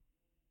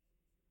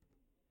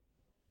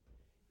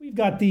We've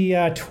got the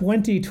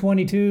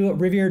 2022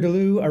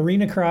 Rivière-du-Loup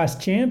Arena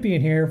Cross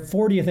champion here,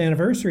 40th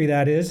anniversary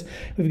that is.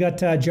 We've got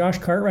Josh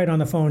Cartwright on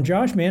the phone.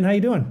 Josh, man, how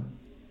you doing?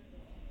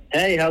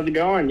 Hey, how's it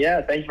going?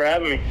 Yeah, thanks for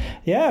having me.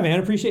 Yeah, man,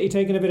 appreciate you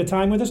taking a bit of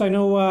time with us. I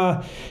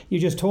know you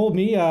just told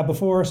me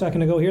before a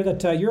second ago here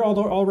that you're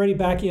already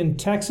back in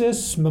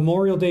Texas,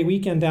 Memorial Day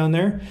weekend down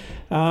there,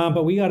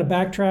 but we got to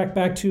backtrack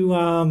back to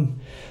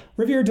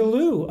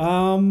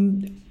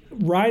Rivière-du-Loup.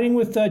 Riding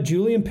with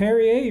Julien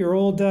Perrier, your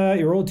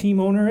old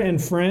team owner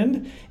and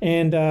friend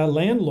and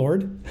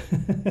landlord.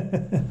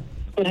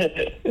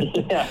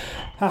 Yeah.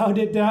 How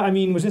did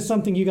was this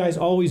something you guys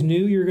always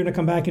knew you were going to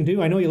come back and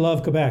do? I know you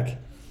love Quebec.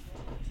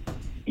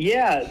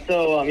 Yeah,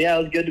 so it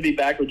was good to be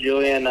back with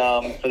Julien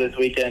for this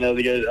weekend. It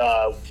was good.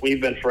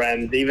 We've been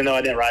friends, even though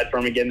I didn't ride for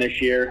him again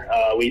this year.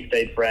 We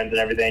stayed friends and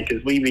everything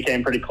because we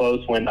became pretty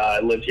close when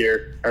I lived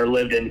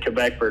in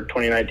Quebec for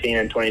 2019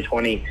 and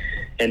 2020.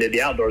 And did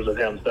the outdoors with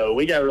him. So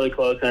we got really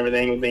close and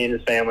everything with me and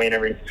his family and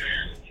everything.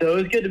 So it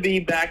was good to be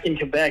back in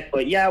Quebec.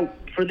 But yeah,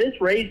 for this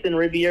race in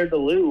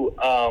Rivière-du-Loup,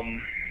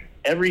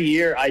 every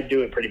year I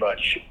do it pretty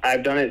much.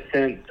 I've done it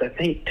since, I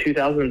think,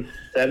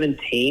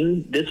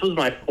 2017. This was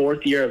my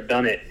fourth year I've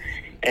done it.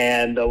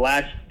 And the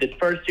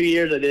first 2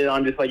 years I did it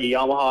on just like a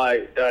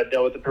Yamaha. I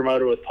dealt with the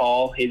promoter with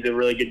Paul. He's a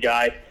really good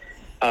guy.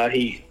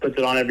 He puts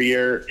it on every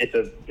year. It's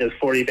his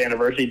 40th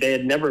anniversary. They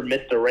had never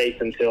missed a race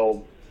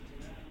until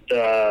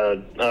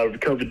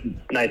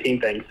COVID-19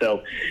 thing,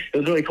 so it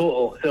was really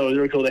cool. So it was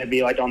really cool to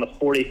be like on the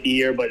 40th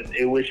year, but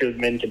I wish it was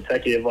been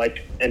consecutive,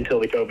 like until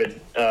the COVID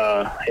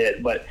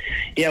hit. But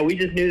yeah, we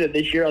just knew that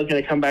this year I was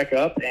going to come back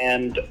up,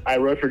 and I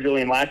rode for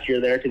Julien last year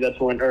there because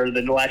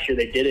the last year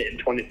they did it in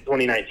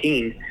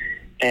 2019.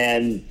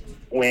 And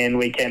when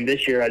we came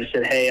this year, I just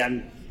said, hey,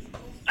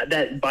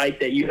 that bike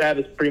that you have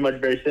is pretty much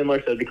very similar,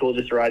 so it'd be cool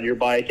just to ride your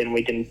bike and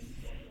we can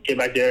get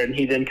back there. And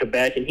he's in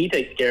Quebec and he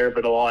takes care of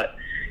it a lot.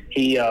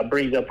 He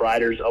brings up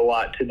riders a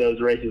lot to those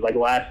races. Like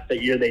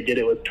that year they did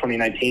it with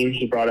 2019,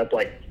 he brought up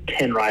like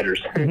 10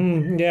 riders.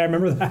 Mm-hmm. Yeah, I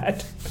remember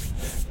that.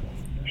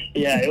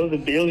 Yeah, it was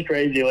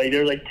crazy. Like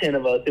there were like 10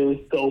 of us. It was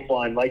so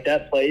fun. Like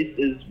that place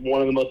is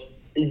one of the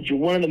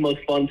most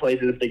fun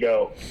places to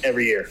go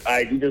every year.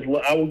 I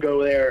will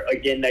go there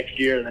again next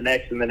year and the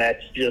next and the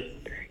next. Just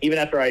even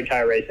after I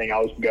retire racing,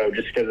 I'll go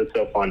just because it's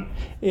so fun.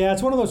 Yeah,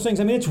 it's one of those things.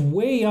 I mean, it's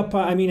way up.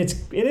 It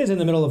is in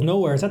the middle of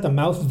nowhere. It's at the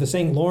mouth of the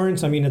St.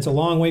 Lawrence. I mean, it's a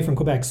long way from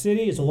Quebec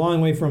City. It's a long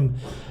way from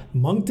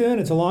Moncton.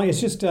 It's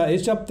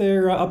up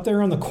there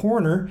on the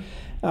corner.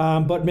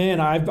 But man,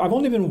 I've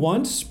only been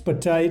once,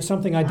 but it's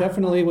something I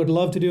definitely would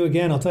love to do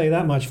again. I'll tell you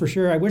that much for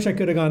sure. I wish I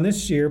could have gone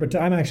this year, but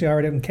I'm actually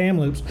already in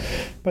Kamloops.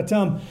 But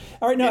all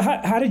right, now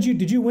how did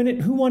you win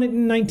it? Who won it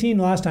in 19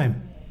 last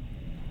time?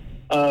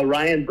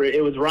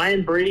 It was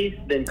Ryan Breeze,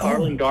 then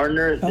Carlin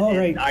Gardner,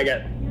 right. I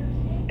got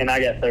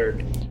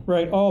third.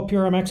 Right, all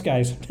PRMX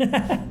guys.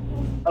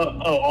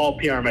 All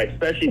PRMX,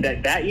 especially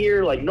that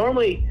year. Like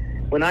normally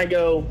when I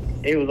go,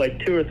 it was like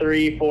 2 or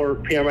 3, 4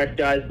 PRMX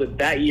guys, but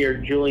that year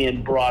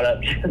Julien brought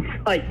up just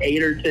like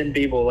 8 or 10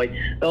 people. Like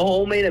the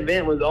whole main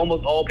event was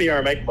almost all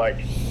PRMX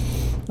bikes.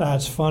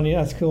 That's funny.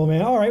 That's cool,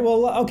 man. All right,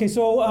 well, okay,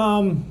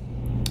 so.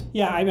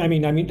 Yeah, I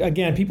mean,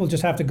 again, people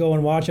just have to go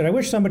and watch it. I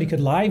wish somebody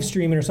could live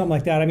stream it or something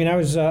like that. I mean, I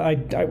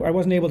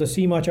wasn't able to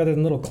see much other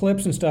than little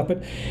clips and stuff.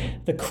 But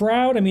the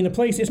crowd, the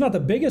place, it's not the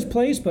biggest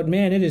place, but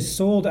man, it is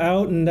sold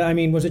out.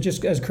 And was it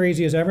just as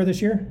crazy as ever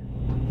this year?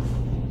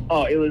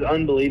 Oh, it was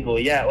unbelievable.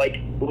 Yeah, like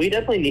we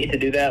definitely need to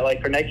do that.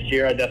 Like for next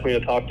year, I definitely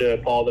will talk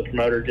to Paul, the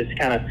promoter, just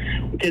kind of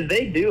because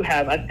they do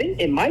have. I think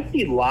it might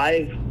be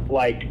live,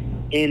 like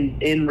in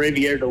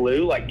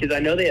Rivière-du-Loup, like because I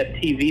know they have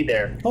TV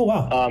there. Oh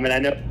wow.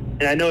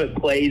 And I know it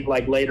plays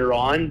like later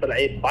on, but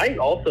it might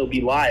also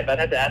be live. I'd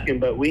have to ask him,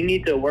 but we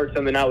need to work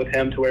something out with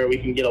him to where we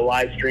can get a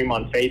live stream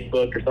on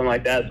Facebook or something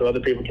like that so other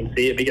people can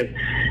see it because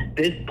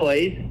this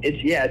place,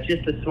 it's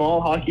just a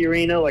small hockey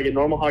arena, like a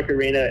normal hockey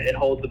arena. It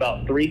holds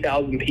about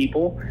 3,000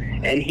 people,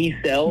 and he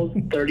sells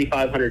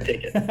 3,500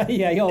 tickets.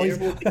 Yeah, he always...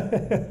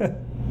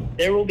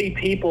 There will be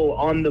people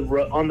on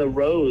the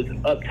rows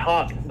up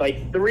top,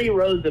 like 3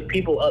 rows of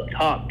people up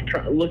top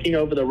looking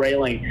over the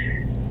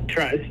railing,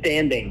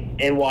 standing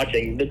and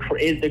watching. The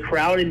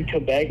crowd in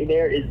Quebec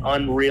there is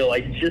unreal.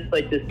 Like it's just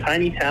like this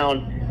tiny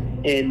town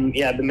in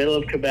the middle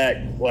of Quebec,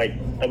 like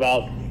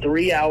about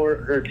 3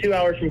 hours or 2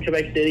 hours from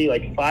Quebec City,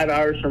 like 5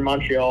 hours from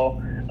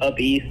Montreal, up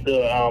east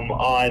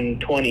on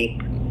 20,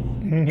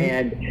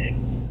 and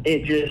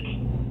it's just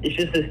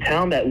this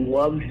town that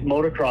loves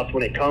motocross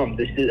when it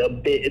comes. I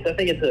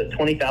think it's a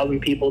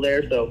 20,000 people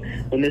there. So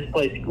when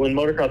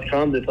motocross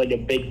comes, it's like a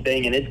big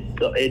thing, and it's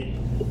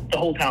the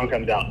whole town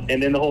comes out,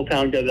 and then the whole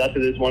town goes out to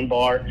this one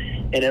bar,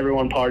 and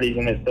everyone parties,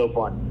 and it's so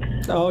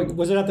fun. Oh,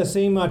 was it at the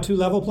same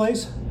 2-level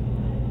place?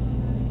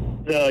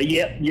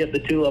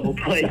 The 2-level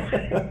place.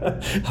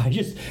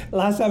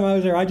 Last time I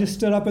was there, I just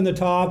stood up in the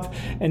top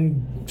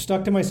and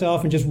stuck to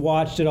myself and just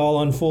watched it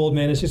all unfold,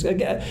 man. It's just,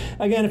 again,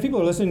 if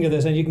people are listening to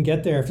this and you can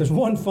get there, if there's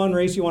one fun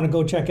race you want to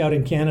go check out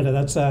in Canada,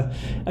 that's,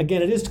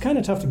 again, it is kind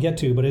of tough to get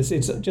to, but it's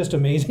just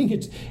amazing.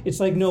 It's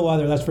like no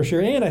other, that's for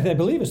sure. And I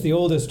believe it's the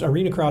oldest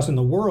arena cross in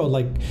the world,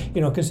 like,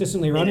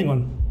 consistently running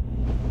one.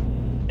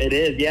 It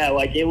is, yeah.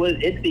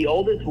 It's the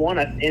oldest one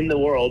in the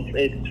world.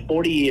 It's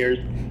 40 years.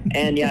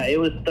 And yeah, it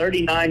was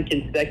 39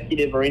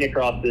 consecutive arena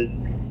crosses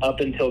up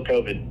until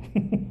COVID.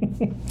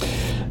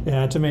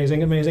 Yeah, it's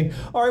amazing.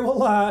 All right,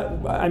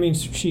 well,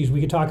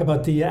 we could talk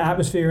about the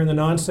atmosphere and the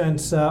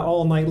nonsense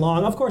all night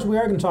long. Of course, we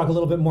are going to talk a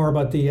little bit more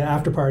about the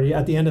after party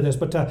at the end of this,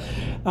 but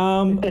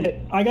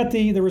I got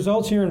the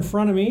results here in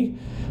front of me.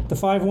 The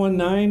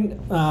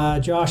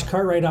 519, Josh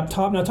Cartwright up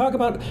top. Now talk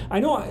about, I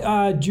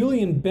know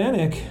Julian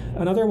Bennick,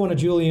 another one of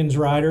Julian's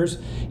riders,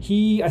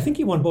 I think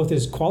he won both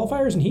his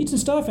qualifiers and heats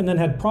and stuff and then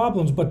had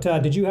problems, but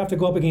did you have to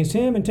go up against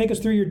him? And take us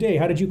through your day.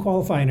 How did you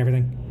qualify and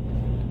everything?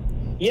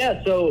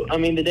 Yeah, so,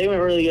 the day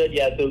went really good.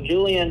 Yeah, so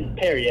Julian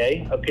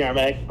Perrier of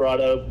PRMX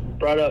brought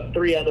up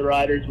 3 other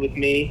riders with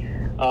me.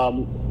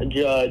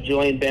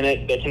 Julian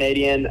Bennick, the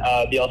Canadian,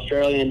 the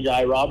Australian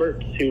Jai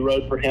Roberts, who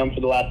rode for him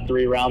for the last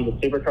 3 rounds of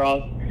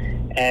Supercross,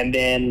 and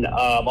then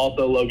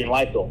also Logan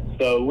Leitzel.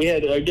 So we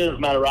had a good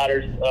amount of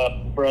riders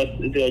for us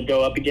to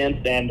go up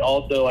against, and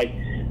also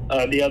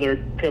the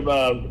other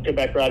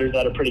Quebec riders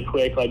that are pretty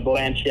quick, like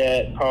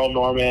Blanchette, Carl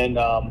Norman,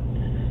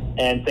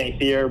 and St.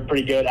 Cyr,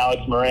 pretty good.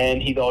 Alex Morin,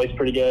 he's always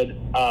pretty good.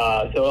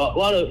 So a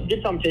lot of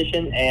good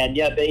competition, and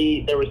yeah,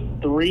 there was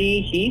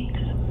 3 heats,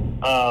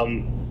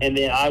 and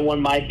then I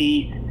won my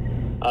heat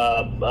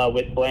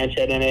with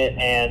Blanchette in it,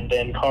 and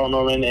then Carl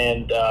Norman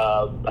and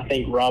I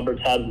think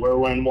Roberts were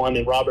one,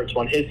 and Roberts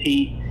won his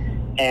heat,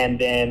 and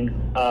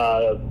then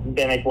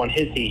Bennick won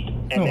his heat,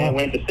 and then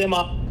went to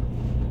semi.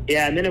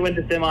 Yeah, and then it went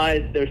to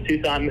semis. There's 2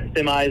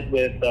 semis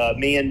with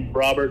me and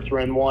Roberts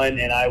were in one,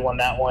 and I won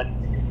that one.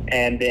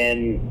 And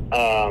then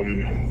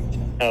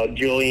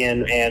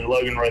Julian and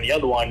Logan were in the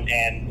other one,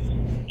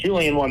 and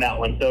Julian won that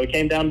one. So it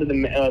came down to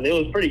it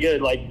was pretty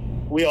good. Like,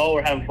 we all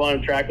were having fun.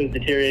 The track was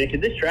deteriorating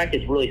because this track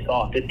is really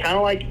soft. It's kind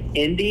of like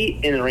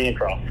Indy in an arena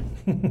cross.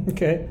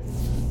 Okay.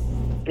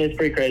 It's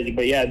pretty crazy.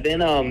 But yeah, then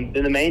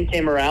the main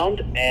came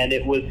around, and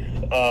it was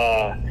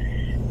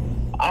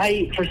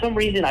for some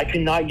reason I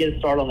could not get a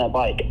start on that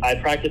bike. I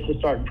practiced to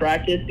start in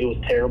practice. It was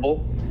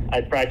terrible.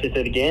 I practiced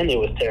it again. It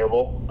was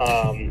terrible.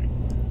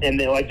 And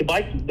then, the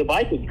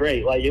bike was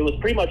great. Like, it was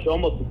pretty much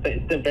almost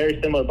a very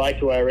similar bike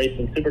to what I raced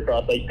in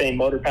Supercross, like same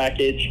motor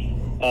package,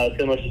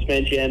 similar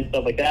suspension,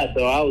 stuff like that.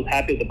 So I was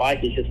happy with the bike.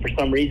 It's just for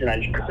some reason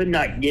I just could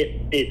not get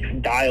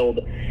it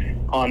dialed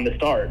on the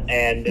start.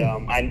 And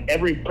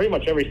pretty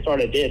much every start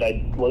I did,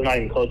 I was not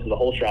even close to the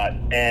whole shot.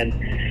 And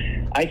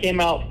I came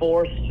out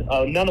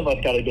 4th. None of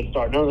us got a good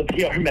start. None of the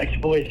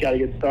PRMX boys got a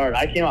good start.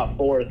 I came out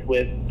 4th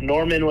with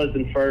Norman was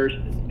in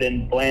 1st,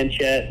 then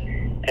Blanchette,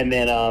 and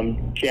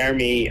then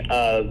Jeremy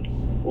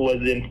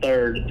was in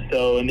 3rd.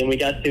 So, and then we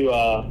got to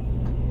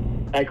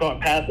I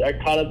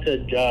caught up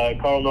to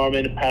Carl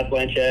Norman, passed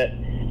Blanchette,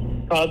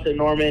 caught up to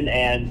Norman,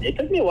 and it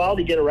took me a while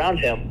to get around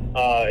him.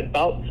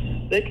 About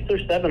 6 or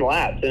 7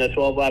 laps in a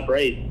 12-lap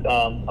race.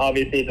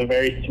 Obviously, it's a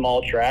very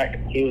small track.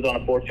 He was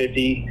on a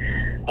 450,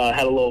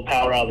 had a little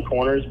power out of the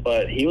corners,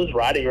 but he was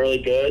riding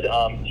really good.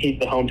 He's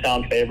the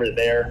hometown favorite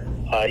there.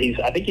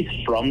 I think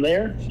he's from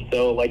there,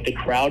 so the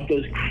crowd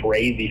goes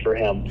crazy for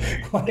him.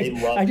 They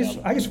love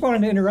him. I just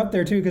wanted to interrupt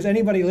there too, because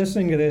anybody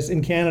listening to this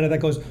in Canada that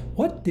goes,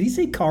 "What did he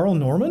say, Carl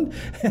Norman?"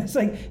 It's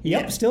like,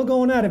 yep, yeah. Still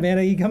going at it, man.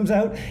 He comes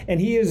out and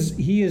he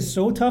is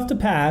so tough to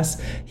pass.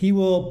 He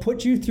will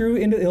put you through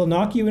he'll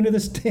knock you into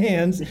the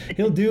stands.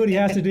 He'll do what he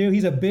has to do.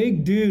 He's a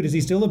big dude. Is he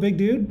still a big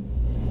dude?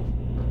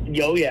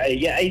 Oh yeah.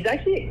 He's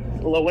actually,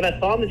 when I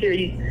saw him this year,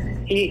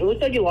 he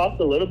looks like he lost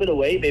a little bit of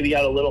weight, maybe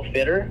got a little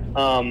fitter.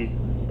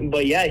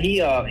 But yeah, he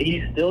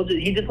just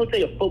looks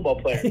like a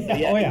football player.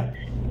 Yeah.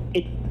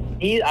 So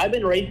yeah, I've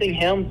been racing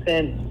him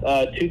since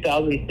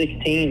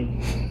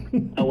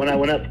 2016 when I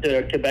went up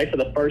to Quebec for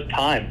the first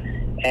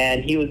time,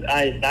 and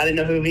I didn't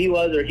know who he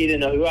was or he didn't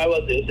know who I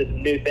was. It was just a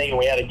new thing, and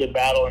we had a good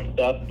battle and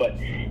stuff. But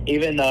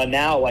even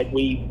now,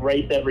 we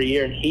race every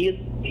year, and he's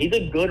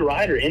a good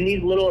rider in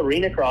these little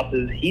arena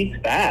crosses. He's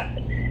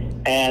fast,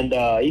 and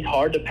he's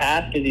hard to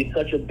pass because he's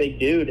such a big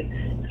dude.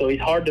 So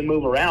he's hard to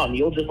move around.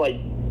 You'll just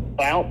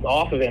bounce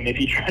off of him if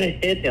you try to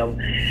hit him.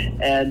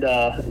 And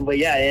but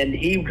yeah, and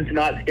he was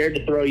not scared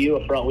to throw you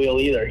a front wheel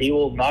either. He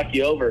will knock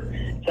you over.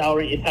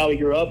 It's how he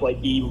grew up.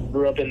 He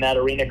grew up in that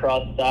arena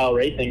cross style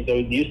racing, so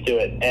he's used to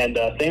it. And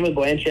same with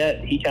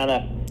Blanchette. He kind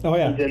of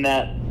he's in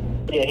that.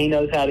 Yeah, he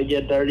knows how to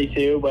get dirty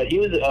too. But he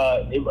was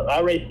I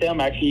raced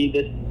him actually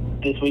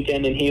this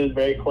weekend, and he was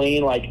very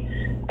clean.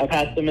 I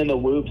passed him in the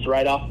whoops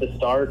right off the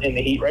start in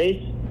the heat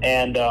race,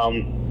 and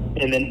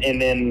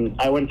then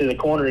I went to the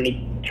corner, and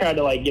he tried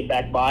to get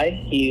back by.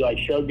 He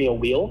showed me a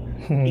wheel.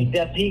 He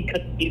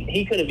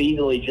could have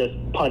easily just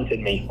punted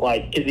me,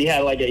 because he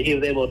had he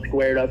was able to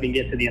square it up and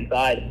get to the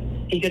inside.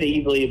 he could have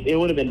easily, it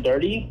would have been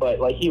dirty, but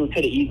like he could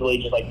have easily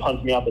just like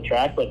punched me off the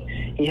track, but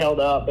he held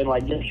up and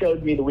like just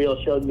showed me the wheel,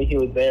 showed me he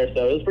was there.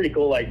 So it was pretty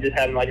cool, like just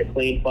having like a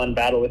clean, fun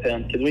battle with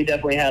him, because we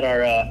definitely had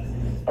our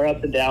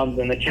ups and downs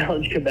in the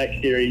Challenge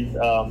Quebec series.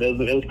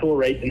 It was cool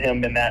racing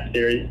him in that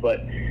series,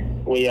 but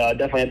we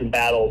definitely had some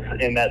battles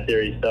in that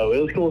series. So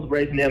it was cool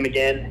racing him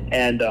again.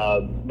 And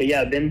but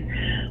yeah,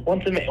 then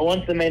once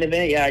the main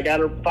event, yeah,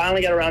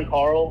 finally got around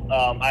Carl.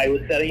 I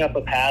was setting up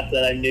a pass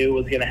that I knew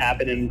was going to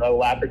happen in a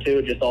lap or two.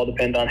 It just all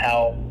depends on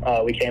how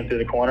we came through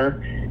the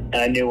corner, and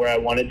I knew where I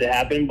wanted to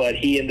happen. But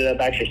he ended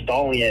up actually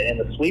stalling it in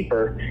the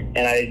sweeper, and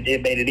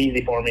it made it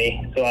easy for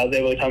me. So I was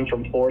able to come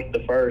from fourth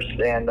to first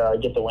and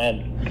get the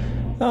win.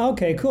 Oh,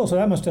 okay, cool. So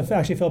that must have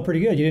actually felt pretty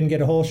good. You didn't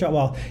get a whole shot.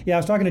 Well, yeah, I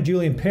was talking to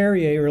Julien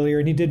Perrier earlier,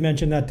 and he did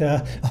mention that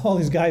all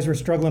these guys were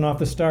struggling off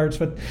the starts.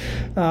 But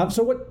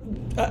so what?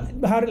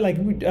 How did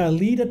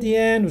lead at the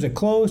end? Was it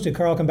close? Did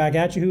Carl come back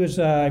at you? Who was?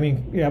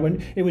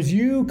 When it was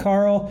you,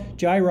 Carl,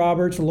 Jai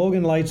Roberts,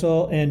 Logan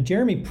Leitzel, and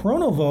Jeremy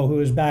Pronovo, who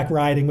was back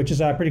riding, which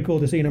is pretty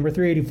cool to see. Number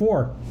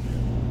 384.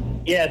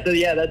 Yeah,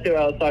 that's who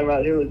I was talking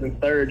about. Who was in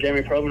third?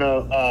 Jeremy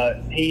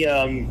Pronovo. He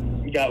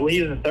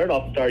was in third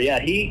off the start. Yeah,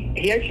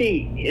 he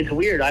actually, it's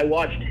weird. I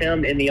watched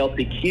him in the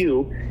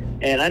LCQ,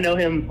 and I know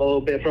him a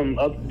little bit from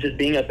just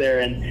being up there,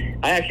 and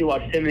I actually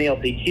watched him in the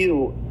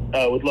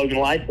LCQ with Logan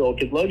Leitzel,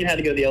 because Logan had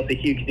to go to the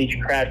LCQ because he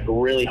crashed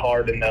really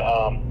hard in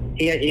the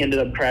he ended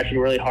up crashing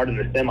really hard in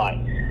the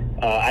semi.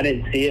 I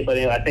didn't see it, but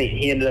I think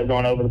he ended up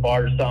going over the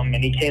bar or something,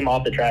 and he came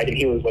off the track and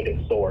he was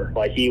looking sore,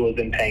 like he was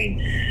in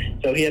pain.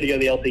 So he had to go to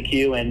the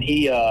LCQ,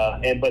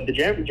 and but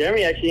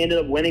Jeremy actually ended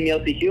up winning the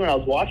LCQ, and I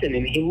was watching,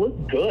 and he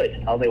looked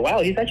good. I was like,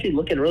 wow, he's actually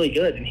looking really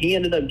good, and he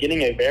ended up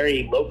getting a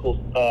very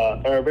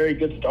a very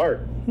good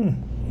start.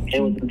 It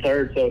was in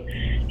third, so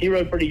he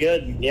rode pretty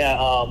good. Yeah,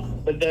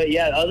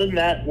 other than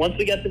that, once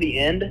we got to the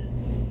end,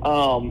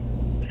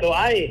 so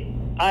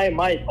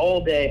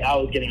all day I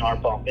was getting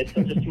arm pump. It's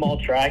such a small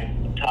track,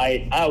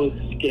 tight. I was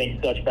getting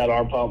such bad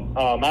arm pump.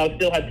 I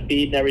still had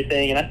speed and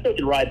everything, and I still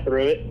could ride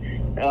through it.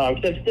 So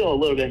I'm still a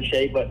little bit in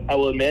shape, but I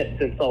will admit,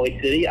 since Salt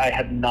Lake City, I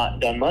have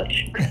not done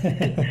much.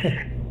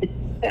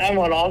 I'm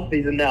on off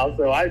season now,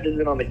 so I've just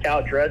been on the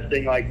couch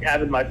resting, like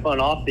having my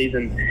fun off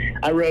season.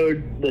 I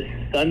rode the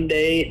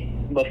Sunday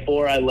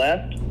before I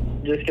left,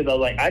 just because I was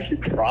like, I should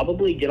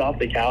probably get off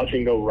the couch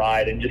and go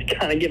ride and just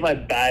kind of get my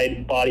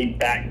body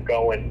back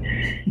going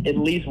at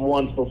least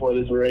once before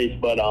this race.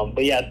 But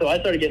yeah, so I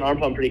started getting arm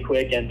pump pretty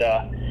quick, and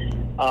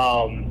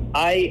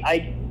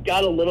I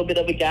got a little bit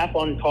of a gap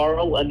on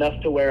Carl, enough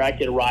to where I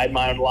could ride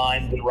my own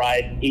lines and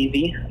ride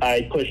easy.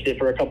 I pushed it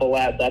for a couple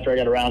laps after I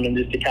got around him,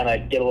 just to kind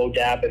of get a little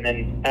gap, and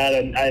then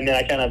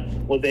I kind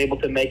of was able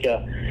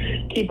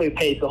to keep a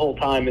pace the whole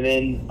time. And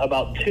then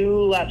about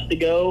 2 laps to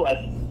go,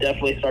 I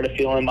definitely started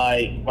feeling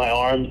my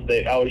arms.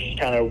 I was just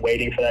kind of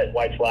waiting for that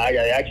white flag.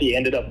 I actually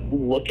ended up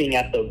looking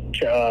at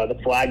the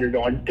flagger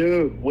going,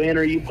 dude, when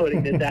are you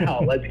putting this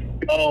out? Let's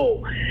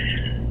go.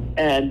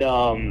 And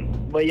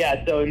but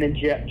yeah, so and then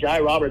Jai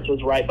Roberts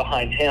was right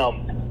behind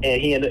him, and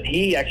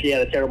he actually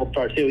had a terrible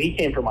start too. He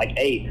came from like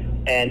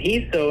 8th, and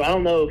I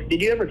don't know,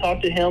 did you ever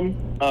talk to him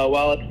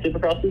while at the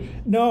Supercrosses?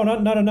 No,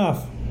 not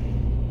enough.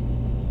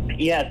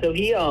 Yeah, so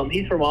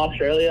he's from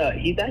Australia.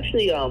 He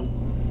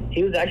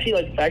was actually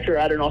like a factory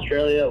rider in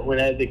Australia when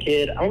I was a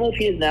kid. I don't know if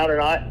he is now or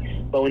not,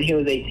 but when he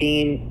was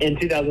 18, in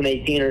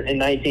 2018 or in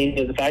 19,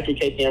 he was a factory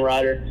KTM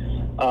rider.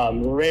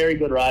 Very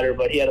good rider,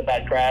 but he had a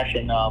bad crash,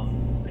 and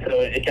so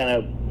it kind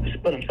of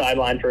put him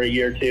sidelined for a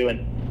year or two.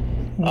 And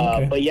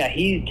but yeah,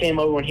 he came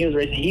over when he was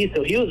racing.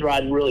 He was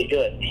riding really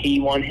good. He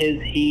won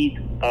his heat,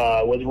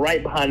 was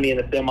right behind me in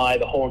the semi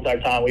the whole entire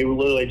time. We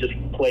literally just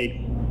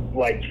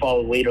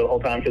followed leader the whole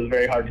time, because it was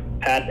very hard to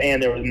pass,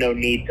 and there was no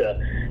need to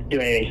do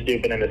anything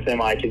stupid in the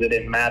semi because it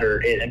didn't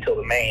matter until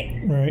the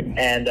main. Right.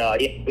 And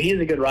he's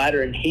a good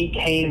rider, and he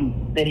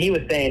came and he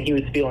was saying he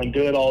was feeling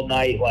good all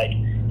night.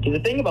 Because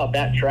the thing about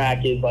that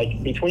track is,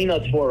 between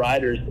us 4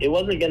 riders, it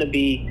wasn't going to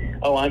be,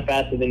 oh, I'm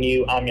faster than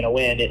you, I'm going to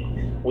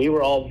win. We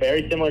were all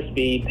very similar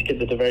speeds, because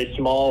it's a very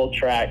small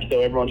track, so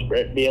everyone's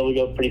be able to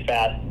go pretty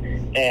fast.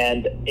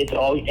 And it's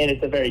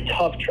a very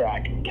tough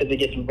track, because it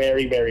gets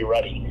very, very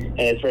ruddy, and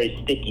it's very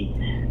sticky.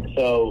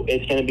 So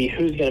it's going to be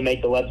who's going to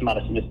make the less amount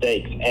of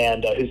mistakes,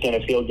 and who's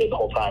going to feel good the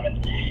whole time.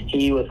 And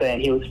he was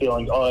saying he was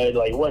feeling,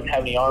 he wasn't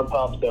having any arm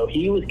pumps, so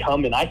he was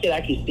coming. I could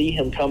actually see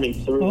him coming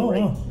through the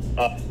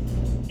race.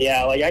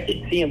 Yeah, I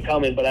could see him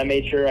coming, but I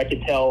made sure I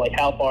could tell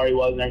how far he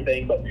was and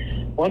everything. But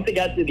once it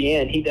got to the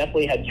end, he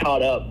definitely had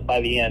caught up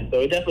by the end. So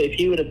it definitely, if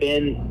he would have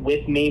been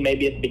with me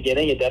maybe at the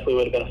beginning, it definitely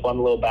would have been a fun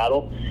little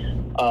battle.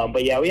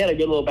 But yeah, we had a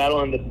good little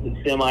battle in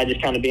the semi,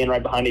 just kind of being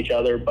right behind each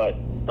other. But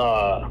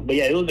yeah,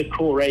 it was a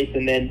cool race.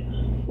 And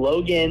then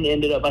Logan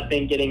ended up, I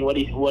think, getting what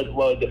was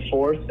it,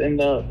 4th in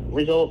the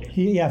results?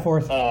 Yeah,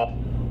 4th.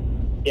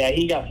 Yeah,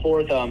 he got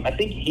 4th. I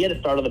think he had to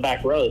start on the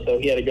back row, so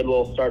he had a good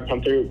little start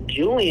come through.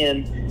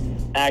 Julien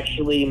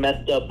actually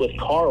messed up with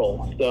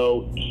Carl,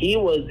 so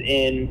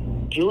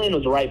Julien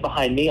was right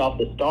behind me off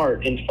the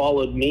start and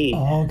followed me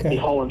the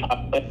whole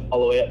entire way all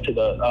the way up to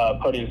the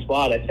podium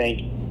spot, I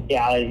think.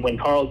 yeah, and when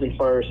Carl was in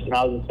first and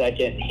I was in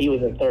second, he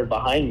was in third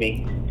behind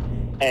me.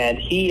 And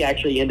he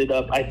actually ended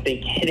up, I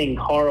think, hitting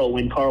Carl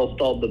when Carl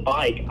stalled the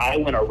bike. I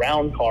went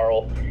around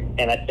Carl,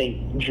 and I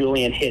think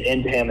Julian hit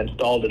into him and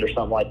stalled it or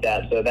something like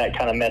that. So that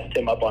kind of messed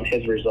him up on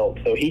his result.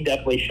 So he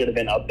definitely should have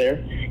been up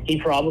there. He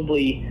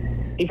probably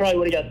would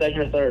have got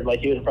second or third. Like,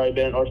 he would have probably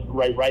been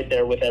right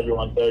there with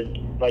everyone. So,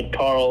 like,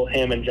 Carl,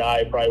 him, and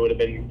Jai probably would have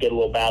been a good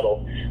little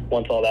battle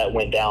once all that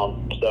went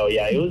down. So,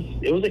 yeah,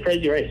 it was a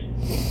crazy race.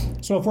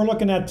 So if we're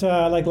looking at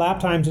like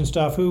lap times and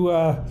stuff, who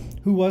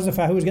was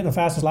getting the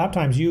fastest lap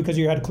times? You, because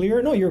you had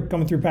clear? No, you were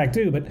coming through pack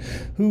 2, but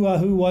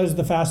who was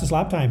the fastest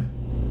lap time?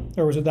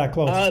 Or was it that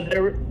close?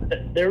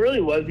 There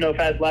really was no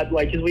fast lap,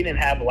 like, because we didn't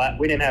have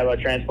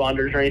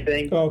transponders or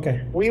anything. Oh,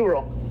 okay. We were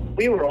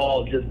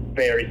all just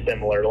very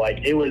similar. Like,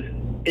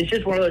 it's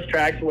just one of those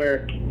tracks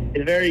where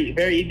it's very,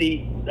 very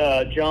easy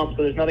jump,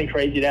 so there's nothing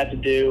crazy to have to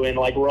do, and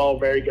like, we're all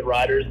very good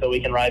riders, so we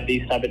can ride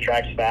these type of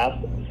tracks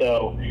fast.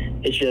 So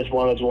it's just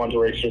one of those ones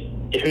where it's just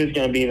who's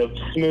going to be the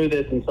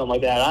smoothest and something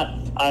like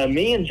that.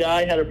 Me and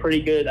Jai had a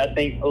pretty good, I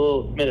think,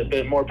 a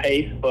bit more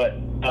pace, but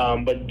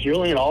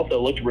Julian also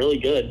looked really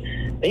good.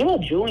 Think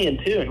about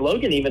Julian too, and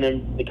Logan, even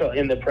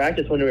in the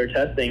practice when we were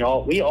testing,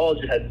 we all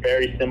just had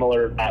very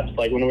similar laps,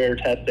 like when we were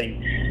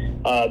testing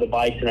the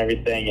bikes and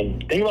everything.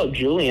 And think about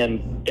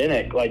Julian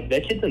Binick, like,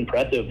 that kid's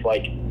impressive.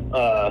 Like,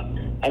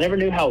 I never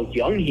knew how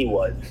young he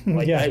was.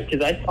 Like, yeah.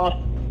 Because I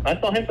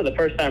saw him for the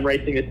first time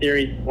racing the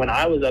series when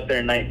I was up there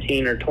in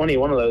 19 or 20,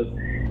 one of those.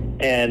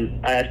 And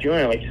I asked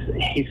Julian, like,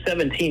 he's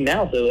 17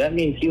 now, so that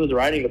means he was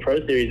riding the Pro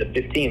Series at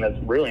 15. That's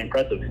really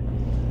impressive.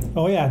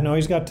 Oh yeah, no,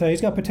 he's got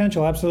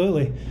potential,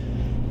 absolutely.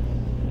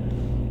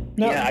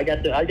 No. Yeah, I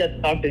got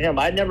to talk to him.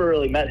 I'd never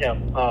really met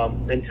him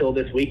until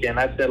this weekend.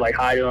 I've said, like,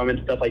 hi to him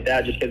and stuff like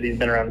that just because he's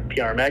been around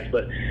PRMX,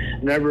 but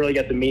never really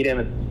got to meet him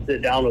and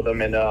sit down with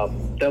him, and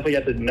definitely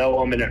got to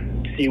know him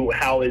and see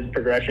how his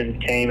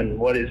progression came and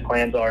what his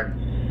plans are.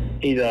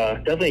 He's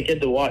definitely a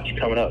kid to watch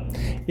coming up.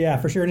 Yeah,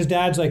 for sure. And his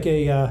dad's like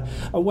a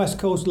West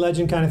Coast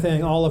legend kind of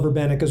thing, Oliver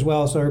Benick as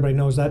well. So everybody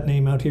knows that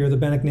name out here. The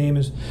Benick name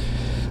is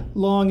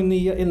long in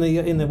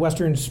the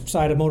western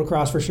side of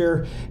motocross for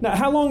sure. Now,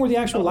 how long were the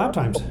actual lap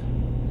times?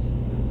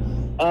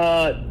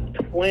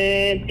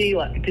 20.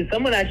 Because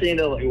someone actually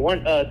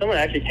someone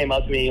actually came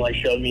up to me, like,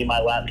 showed me my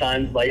lap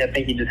times. Like, I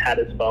think he just had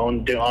his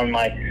phone on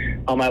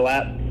my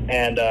lap,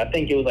 and I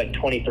think it was like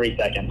 23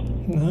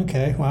 seconds.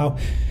 Okay, wow.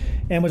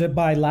 And was it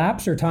by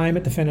laps or time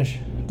at the finish,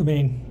 the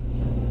main?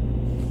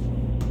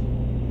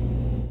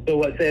 So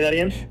what, say that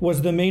again?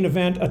 Was the main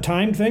event a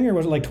timed thing, or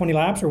was it like 20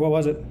 laps, or what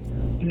was it?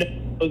 No,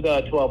 it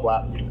was 12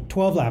 laps.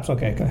 12 laps,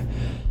 okay. Well,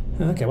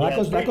 yeah, that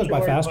goes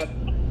by fast.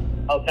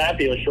 I was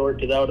happy it was short,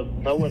 because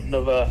I wouldn't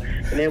have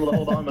been able to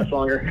hold on much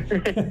longer.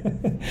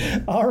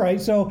 All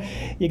right, so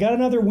you got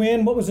another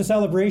win. What was the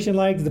celebration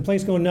like? Did the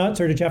place go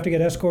nuts, or did you have to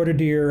get escorted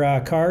to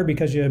your car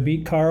because you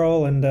beat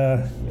Carl and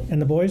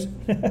the boys?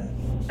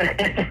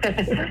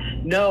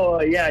 No,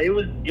 yeah, it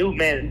was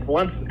man.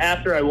 Once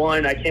after I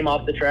won, I came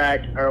off the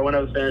track, or went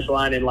over the finish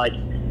line, and, like,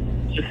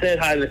 just said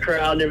hi to the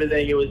crowd and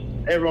everything.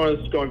 Everyone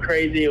was going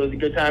crazy. It was a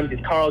good time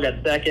because Carl got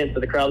second, so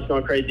the crowd was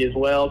going crazy as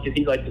well because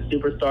he's like the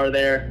superstar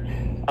there.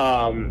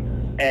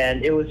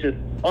 And it was just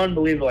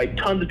unbelievable. Like,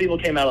 tons of people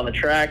came out on the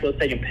track. I was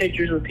taking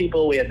pictures with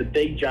people. We had the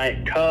big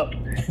giant cup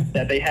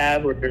that they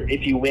have where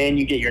if you win,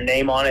 you get your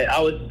name on it. I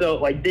was so,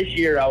 like, this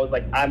year, I was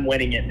like, I'm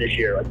winning it this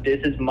year. Like,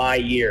 this is my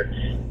year.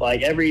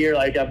 Like, every year,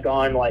 like, I've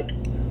gone, like,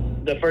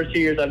 the first 2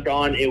 years I've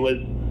gone, it was,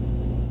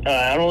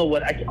 I don't know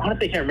what, I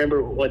honestly can't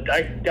remember what,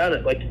 I got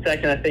it, like,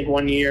 second, I think,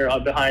 1 year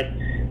behind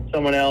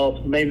someone else,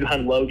 maybe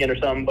behind Logan or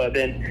something. But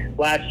then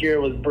last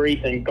year was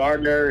Brees and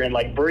Gardner, and,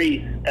 like,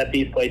 Brees at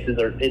these places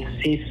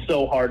he's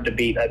so hard to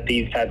beat at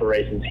these type of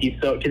races.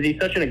 Because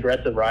he's such an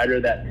aggressive rider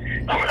that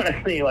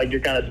honestly, like, you're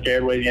kind of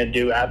scared what he's going to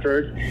do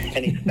afterwards,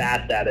 and he's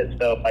fast at it.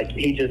 So, like,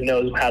 he just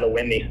knows how to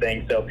win these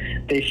things. So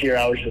this year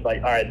I was just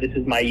like, all right, this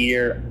is my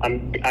year.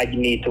 I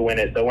need to win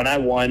it. So when I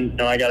won,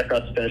 I got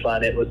across the finish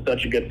line, it was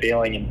such a good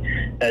feeling,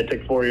 and it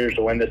took 4 years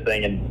to win this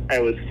thing, and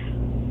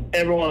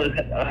everyone was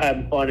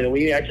having fun, and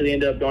we actually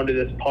ended up going to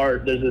this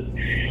part. There's this,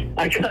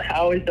 I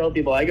always tell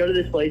people, I go to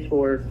this place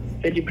for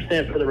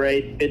 50% for the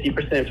race,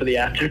 50% for the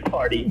after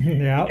party,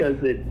 yeah. Because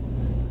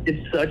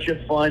it's such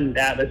a fun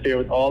atmosphere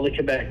with all the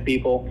Quebec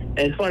people. And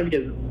it's funny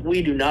because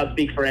we do not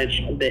speak French.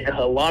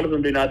 A lot of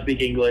them do not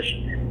speak English,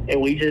 and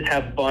we just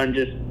have fun,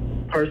 just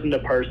person to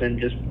person,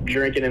 just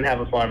drinking and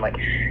having fun. Like,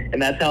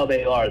 and that's how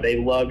they are. They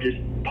love just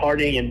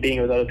partying and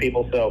being with other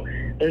people. So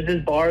there's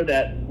this bar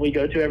that we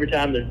go to every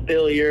time. There's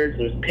billiards,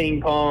 there's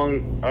ping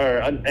pong,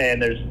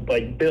 and there's,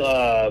 like,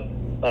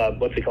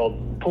 what's it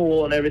called,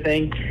 pool and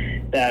everything,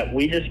 that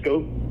we just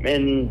go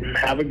and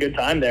have a good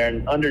time there.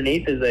 And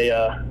underneath is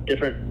a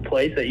different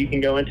place that you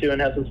can go into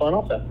and have some fun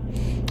also.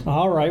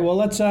 All right. Well,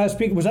 let's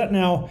speak. Was that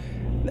now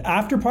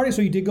after party?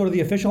 So you did go to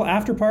the official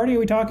after party? Are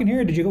we talking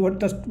here? Did you go?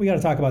 We got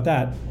to talk about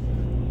that.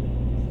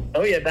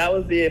 Oh yeah, that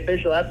was the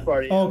official after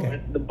party. Oh, okay.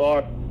 The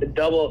bar,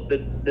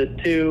 the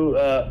two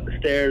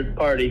stairs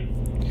party.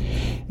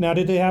 Now,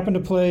 did they happen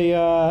to play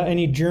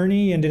any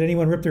Journey, and did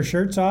anyone rip their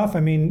shirts off? I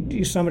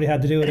mean, somebody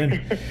had to do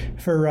it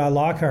for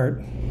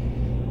Lockhart.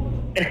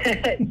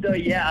 So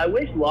yeah, I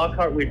wish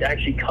Lockhart would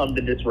actually come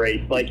to this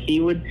race. Like, he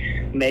would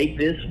make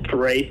this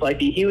race, like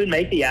he would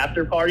make the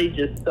after party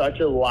just such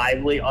a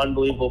lively,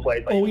 unbelievable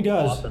place. Like, oh, he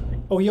does.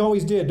 Awesome. Oh, he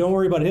always did. Don't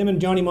worry about it. Him and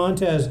Johnny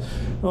Montez.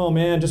 Oh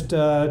man, just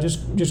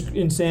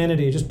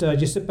insanity. Just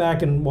sit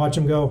back and watch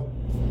him go.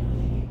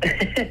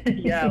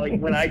 Yeah, like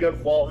when I go to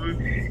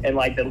Walton and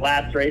like the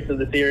last race of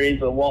the series,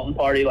 the Walton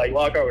party, like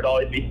Lockhart would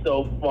always be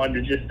so fun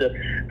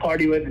to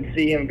party with and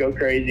see him go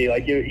crazy.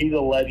 Like, he's a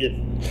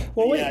legend.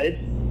 Well, wait. Yeah,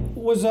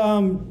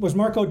 was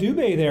Marco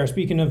Dubé there?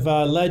 Speaking of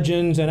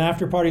legends and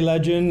after party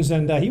legends,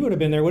 and he would have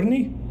been there, wouldn't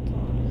he?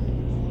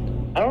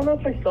 I don't know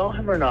if I saw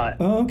him or not.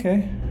 Oh,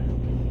 okay.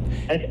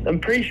 I'm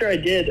pretty sure I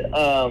did.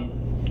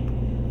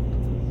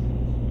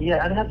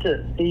 Yeah, I'd have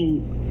to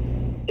see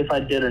if I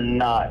did or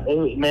not.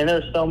 Man,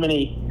 there's so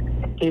many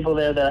people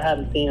there that I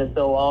haven't seen in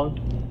so long.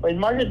 Wait,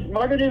 Marco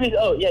Dubé?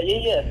 Oh, yeah.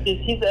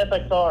 He's the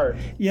FXR.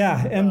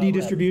 Yeah, MD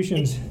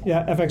Distributions.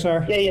 Yeah,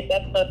 FXR. Yeah,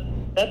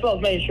 that's what I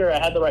was making sure I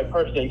had the right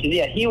person. Because,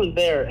 yeah, he was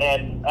there,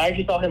 and I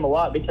actually saw him a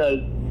lot because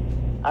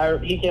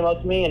he came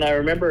up to me, and I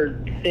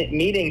remember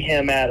meeting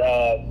him at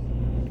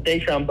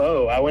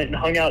Deschambault. I went and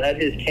hung out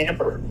at his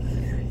camper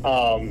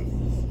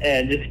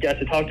and just got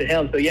to talk to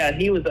him. So, yeah,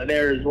 he was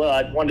there as well.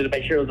 I wanted to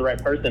make sure it was the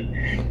right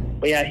person.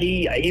 But, yeah,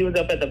 he was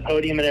up at the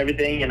podium and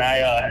everything, and I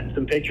had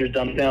some pictures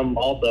done with him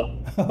also.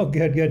 Oh,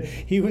 good.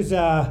 He was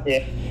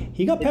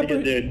he got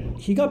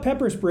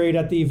pepper sprayed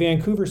at the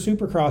Vancouver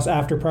Supercross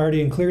after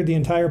party and cleared the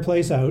entire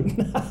place out.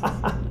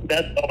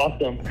 That's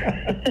awesome.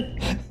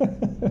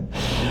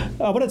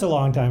 Oh, but it's a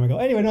long time ago.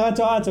 Anyway, no,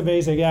 that's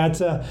amazing. Yeah,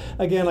 it's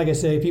again, like I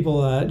say,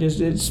 people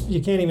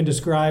you can't even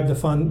describe the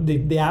fun,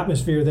 the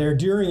atmosphere there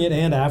during it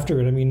and after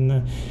it. I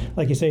mean,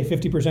 like you say,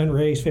 50%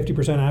 race,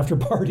 50% after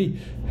party.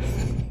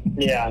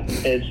 Yeah,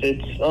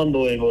 it's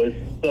unbelievable.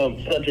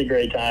 It's such a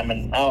great time,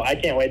 and I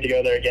can't wait to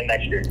go there again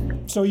next year.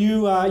 So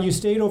you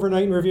stayed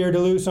overnight in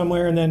Rivière-du-Loup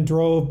somewhere, and then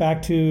drove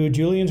back to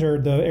Julien's or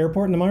the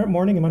airport in the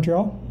morning in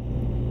Montreal?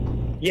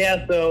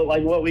 Yeah, so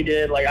like what we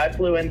did, like I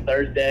flew in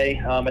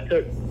Thursday. I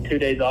took 2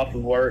 days off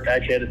of work. I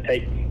actually had to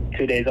take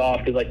 2 days off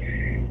because, like,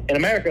 in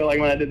America, like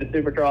when I did the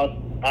Supercross,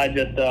 I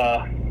just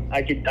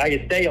I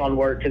could stay on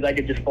work because I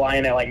could just fly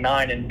in at like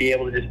 9 and be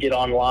able to just get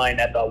online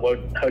at the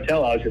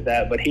hotel I was just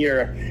at. But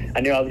here,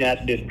 I knew I was gonna have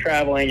to do some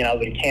traveling, and I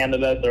was in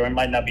Canada, so there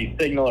might not be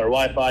signal or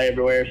Wi-Fi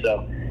everywhere.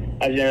 So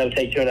I was able to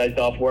take 2 days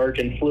off work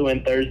and flew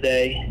in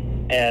Thursday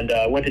and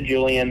went to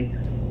Julien.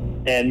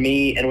 And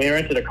we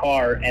rented a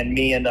car, and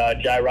me and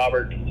Jai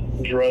Roberts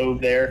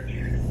drove there.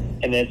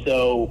 And then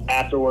so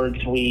afterwards,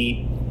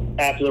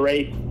 after the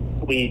race,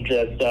 we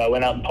just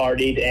went out and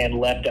partied and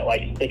left at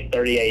like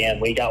 6:30 a.m.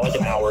 We got like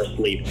an hour of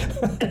sleep.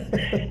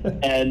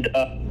 And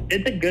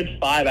it's a good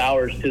 5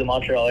 hours to the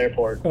Montreal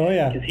airport. Oh,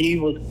 yeah. Because he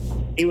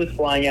was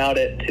flying out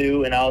at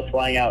 2 and I was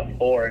flying out at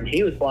 4, and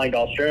he was flying to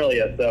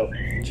Australia, so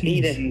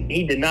he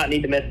did not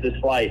need to miss this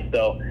flight.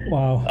 So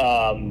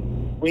wow.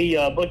 We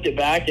booked it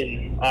back,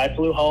 and I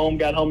flew home,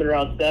 got home at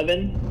around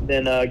 7,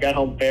 then got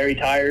home very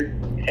tired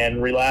and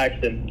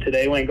relaxed, and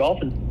today went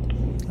golfing.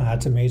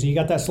 That's amazing. You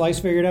got that slice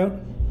figured out?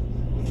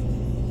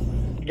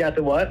 You got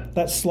the what?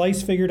 That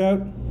slice figured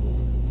out?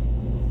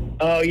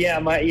 Oh, yeah.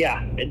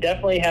 I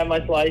definitely have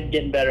my slice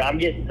getting better. I'm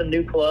getting some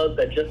new clubs.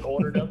 I just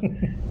ordered them.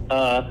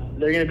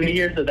 They're going to be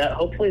here, so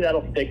hopefully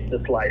that'll fix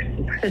the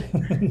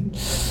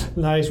slice.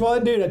 Nice. Well,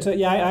 dude,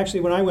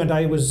 actually, when I went,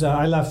 I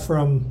left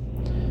from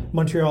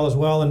Montreal as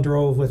well and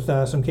drove with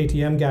some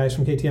KTM guys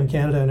from KTM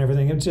Canada and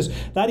everything. It's just,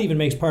 that even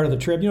makes part of the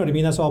trip. You know what I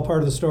mean? That's all part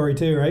of the story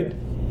too, right?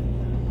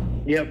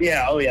 Yep.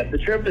 Yeah. Oh, yeah. The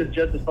trip is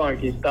just as fun.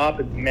 You stop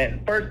at,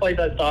 man, first place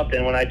I stopped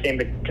in when I came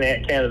to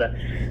Canada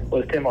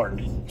was Tim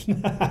Hortons.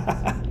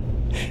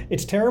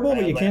 It's terrible,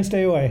 but you can't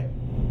stay away.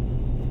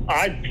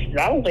 I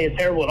don't think it's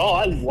terrible at all.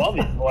 I love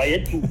it. Like,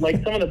 it's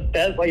like some of the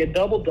best. Like, a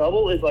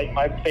double is like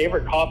my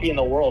favorite coffee in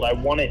the world. I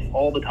want it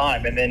all the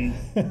time, and then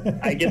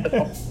I get the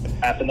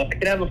wrap, and I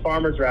can have a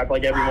farmer's wrap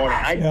like every morning.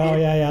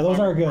 Yeah, those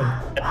are good.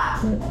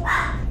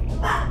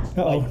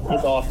 Like,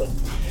 it's awesome.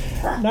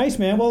 Nice,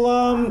 man. Well,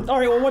 all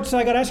right. Well,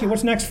 I got to ask you,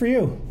 what's next for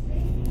you?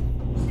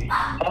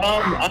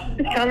 I'm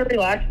just kind of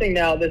relaxing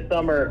now this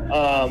summer.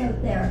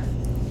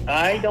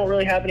 I don't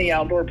really have any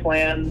outdoor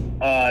plans.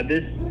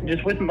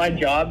 Just with my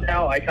job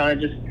now, I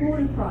kind of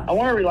I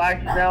want to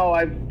relax now.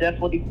 I've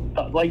definitely,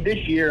 like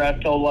this year, I've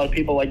told a lot of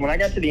people, like when I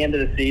got to the end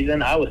of the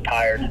season, I was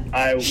tired.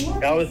 I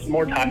was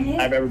more tired than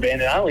I've ever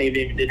been, and I only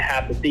even did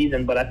half the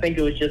season, but I think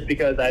it was just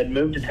because I had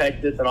moved to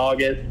Texas in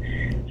August,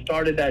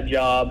 started that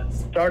job,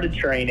 started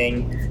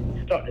training,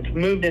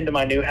 moved into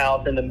my new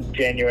house in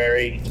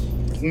January,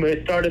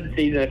 started the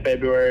season in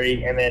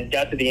February, and then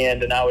got to the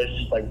end, and I was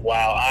just like,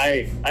 wow,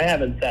 I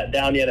haven't sat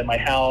down yet at my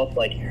house.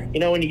 Like, you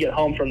know, when you get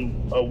home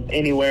from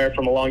anywhere,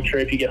 from a long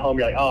trip, you get home,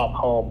 you're like, oh, I'm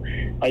home.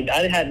 Like,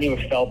 I hadn't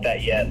even felt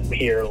that yet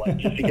here, like,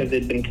 just because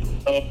it'd been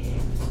so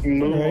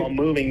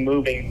moving.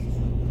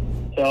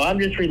 So I'm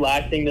just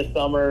relaxing this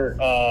summer,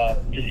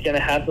 just going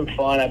to have some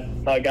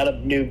fun. I got a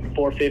new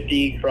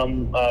 450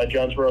 from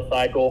Jonesboro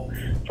Cycle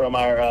from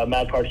our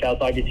Mad Park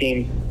Kawasaki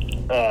team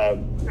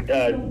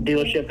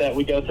dealership that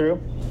we go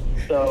through.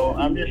 So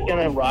I'm just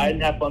going to ride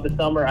and have fun this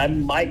summer. I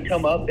might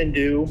come up and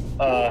do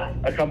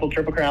a couple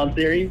Triple Crown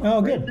Series.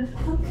 Oh, good.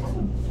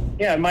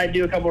 Yeah, I might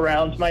do a couple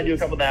rounds, might do a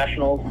couple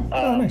nationals.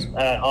 Nice.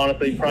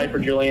 Honestly, probably for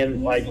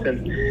Julian, like,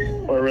 since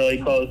we're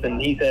really close,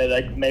 and he said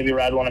I could maybe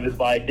ride one of his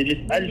bikes.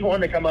 I just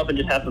wanted to come up and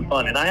just have some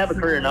fun. And I have a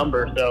career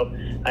number, so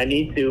I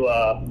need to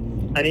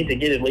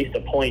get at least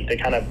a point to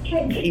kind of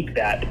keep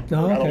that.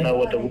 Oh, okay. I don't know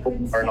what the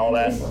rules are and all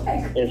that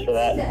is for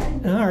that.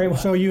 All right. Well,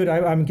 so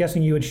I'm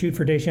guessing you would shoot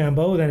for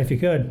Deschambault then if you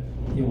could.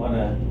 You want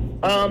to?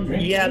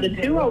 Yeah, the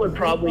two I would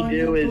probably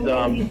do is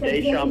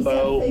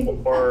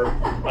Deschambault or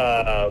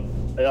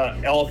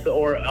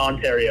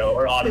Ontario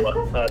or Ottawa.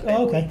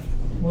 Oh, okay.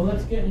 Well,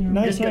 let's get your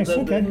Nice.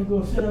 Okay.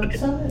 We'll go sit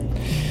outside.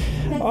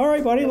 All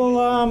right, buddy.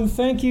 Well,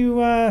 thank you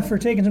for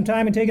taking some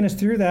time and taking us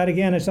through that.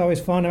 Again, it's always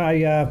fun.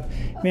 I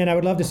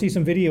would love to see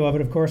some video of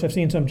it. Of course, I've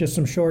seen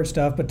some short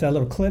stuff, but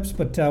little clips.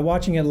 But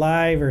watching it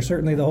live, or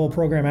certainly the whole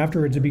program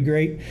afterwards, would be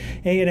great.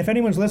 Hey, and if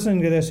anyone's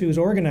listening to this who's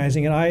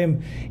organizing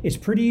it, it's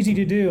pretty easy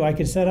to do. I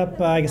could set up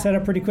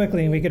pretty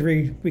quickly, and we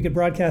could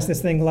broadcast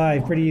this thing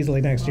live pretty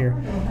easily next year.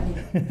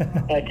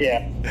 Heck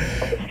yeah.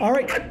 All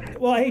right.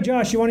 Well, hey,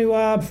 Josh, you want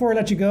to before I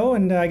let you go,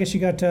 and I guess you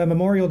got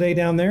Memorial Day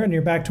down there, and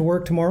you're back to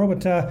work tomorrow.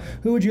 But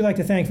who would you like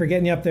to thank for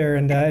getting you up there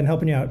and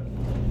helping you out?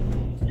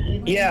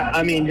 Yeah,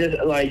 I mean,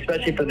 just like,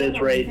 especially for this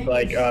race,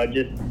 like,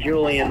 just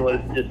Julian was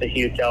just a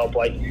huge help.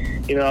 Like,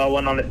 you know, I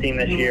went on the team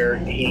this year.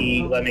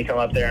 He let me come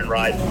up there and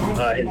ride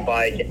his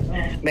bike,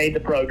 and made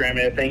the program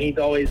and everything. He's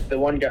always the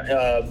one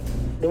guy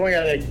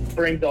that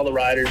brings all the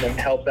riders and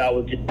helps out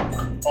with just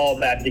all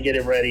that to get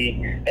it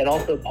ready. And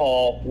also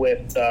Paul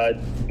with the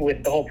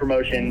whole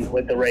promotion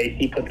with the race.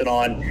 He puts it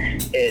on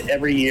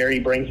every year. He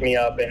brings me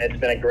up, and it's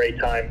been a great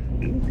time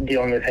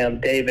dealing with him.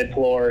 David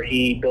Floor,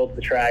 he builds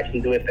the tracks.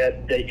 He's with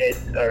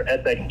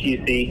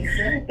SXQC.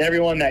 And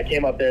everyone that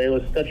came up there, it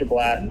was such a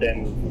blast,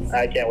 and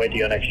I can't wait to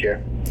go next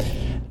year.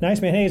 Nice,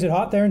 man. Hey, is it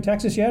hot there in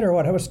Texas yet, or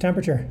what? What's the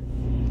temperature?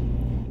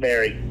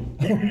 Very.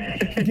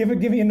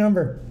 Give me a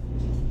number.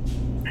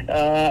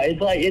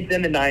 It's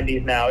in the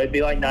 90s now. It'd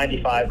be like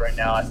 95 right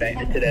now, I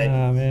think, today.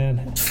 Oh,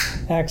 man.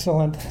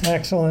 Excellent.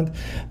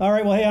 All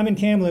right, well, hey, I'm in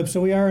Kamloops, so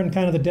we are in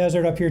kind of the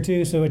desert up here,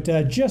 too, so it's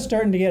just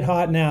starting to get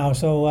hot now.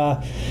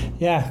 So,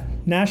 yeah,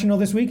 National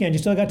this weekend. You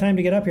still got time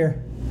to get up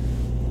here.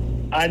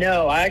 I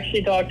know. I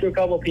actually talked to a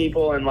couple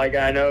people, and, like,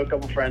 I know a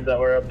couple friends that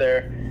were up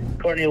there.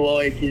 Courtney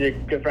Lloyd, she's a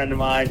good friend of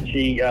mine.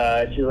 She's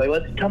like,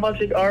 let's come up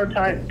to our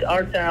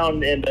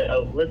town, and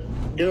let's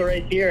do a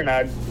race here. And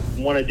I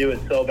want to do it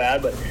so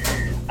bad, but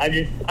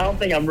I don't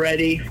think I'm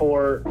ready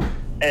for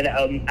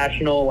a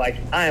national. Like,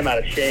 I am out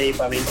of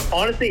shape. I mean,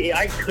 honestly,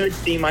 I could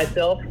see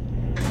myself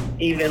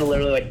even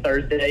literally like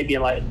Thursday being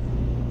like,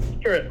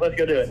 sure, let's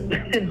go do it,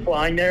 and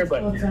flying there.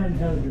 But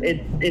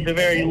it's a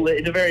very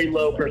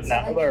low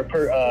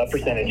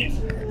percentage.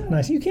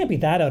 Nice. You can't be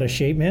that out of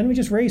shape, man. We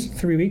just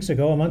raced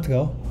a month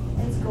ago.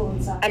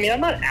 I mean, I'm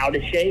not out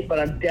of shape, but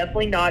I'm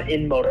definitely not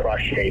in motocross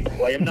shape.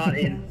 Like, I'm not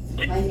in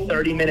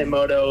 30-minute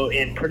moto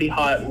in pretty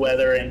hot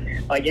weather, and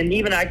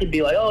even I could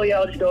be like, oh yeah,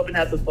 I'll just go up and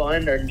have some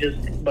fun,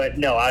 but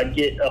no, I'd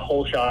get a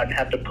whole shot and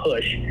have to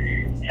push,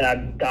 and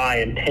I'd die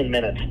in 10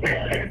 minutes.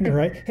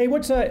 Right. Hey,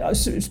 what's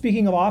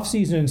speaking of off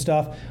season and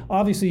stuff?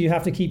 Obviously, you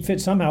have to keep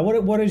fit somehow.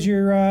 What is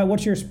your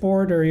what's your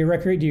sport or your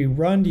recreation? Do you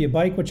run? Do you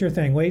bike? What's your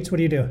thing? Weights? What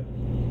do you do?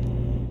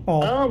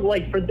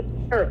 Like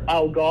for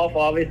I'll golf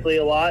obviously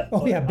a lot.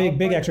 Oh yeah,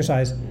 big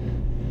exercise.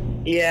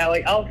 Yeah,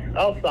 like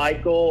I'll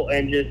cycle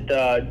and just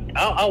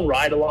I'll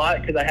ride a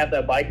lot because I have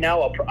that bike now.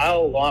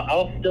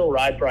 I'll still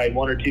ride probably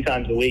 1 or 2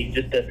 times a week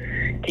just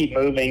to keep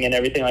moving and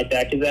everything like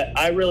that. Because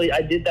I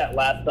did that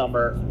last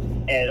summer,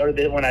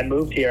 when I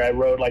moved here, I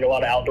rode like a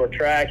lot of outdoor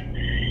tracks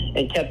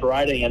and kept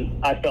riding,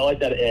 and I felt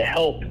like that it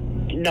helped.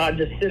 Not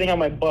just sitting on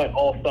my butt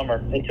all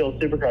summer until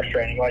Supercross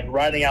training, like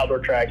riding outdoor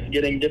tracks,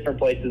 getting different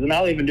places, and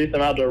I'll even do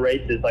some outdoor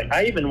races. Like,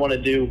 I even want to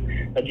do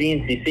a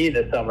GNCC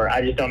this summer.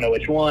 I just don't know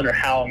which one or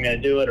how I'm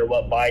going to do it or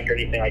what bike or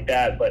anything like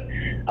that. But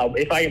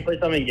if I can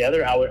put something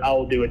together, I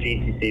will do a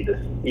GNCC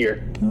this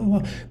year. Oh,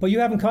 well. But you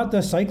haven't caught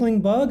the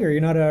cycling bug, or you're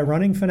not a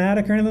running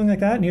fanatic or anything like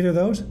that? Neither of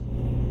those?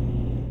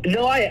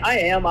 No, I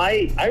am.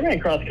 I ran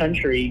cross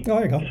country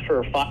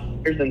for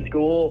 5 years in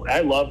school.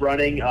 I love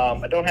running.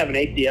 I don't have an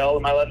ACL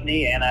in my left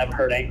knee, and I have a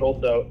hurt ankle.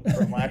 So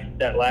from last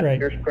right.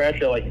 year's crash,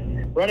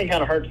 running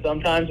kind of hurts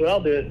sometimes, but I'll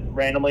do it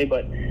randomly.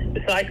 But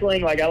the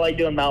cycling, I like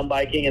doing mountain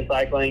biking and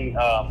cycling.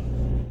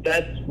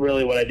 That's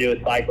really what I do,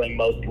 is cycling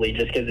mostly,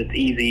 just because it's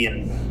easy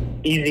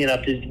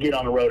enough to get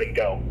on the road and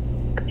go.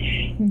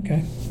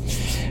 Okay.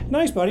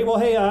 Nice, buddy. Well,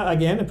 hey,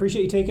 again,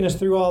 appreciate you taking us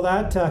through all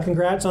that.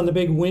 Congrats on the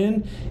big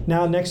win.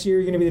 Now, next year,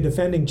 you're going to be the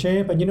defending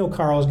champ, and you know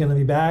Carl's going to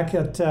be back.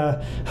 That's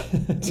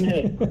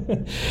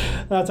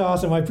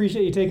awesome. I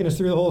appreciate you taking us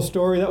through the whole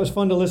story. That was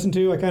fun to listen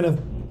to. I kind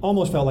of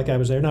almost felt like I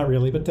was there, not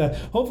really, but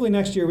hopefully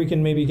next year we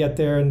can maybe get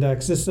there. And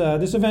because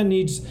this event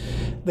needs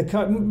the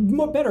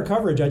better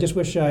coverage. I just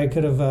wish I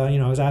could have.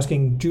 I was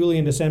asking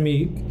Julian to send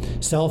me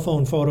cell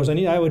phone photos.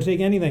 I would take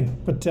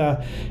anything. But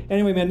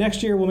anyway, man,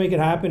 next year we'll make it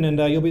happen, and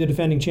you'll be the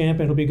defending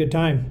champion. It'll be a good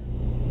time.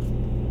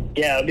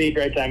 Yeah, it'll be a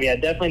great time. Yeah,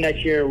 definitely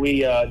next year we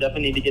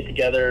definitely need to get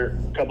together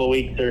a couple of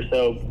weeks or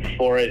so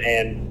for it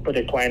and put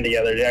a plan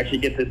together to actually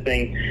get this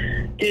thing,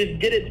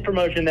 get its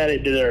promotion that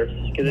it deserves,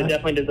 because it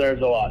definitely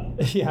deserves a lot.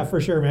 Yeah, for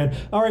sure, man.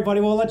 All right,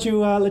 buddy. We'll let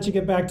you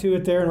get back to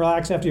it there and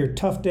relax after your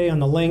tough day on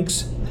the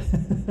links.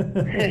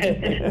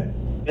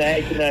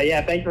 Thanks.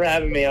 Thanks for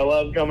having me. I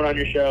love coming on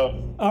your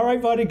show. All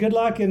right, buddy. Good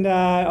luck, and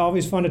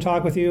always fun to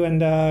talk with you.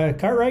 And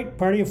Cartwright,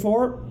 party of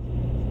four.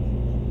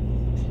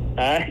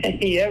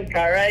 Yep,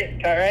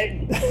 Cartwright.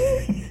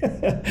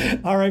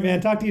 All right,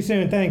 man. Talk to you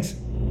soon. Thanks.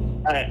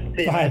 All right.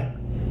 See you. Bye.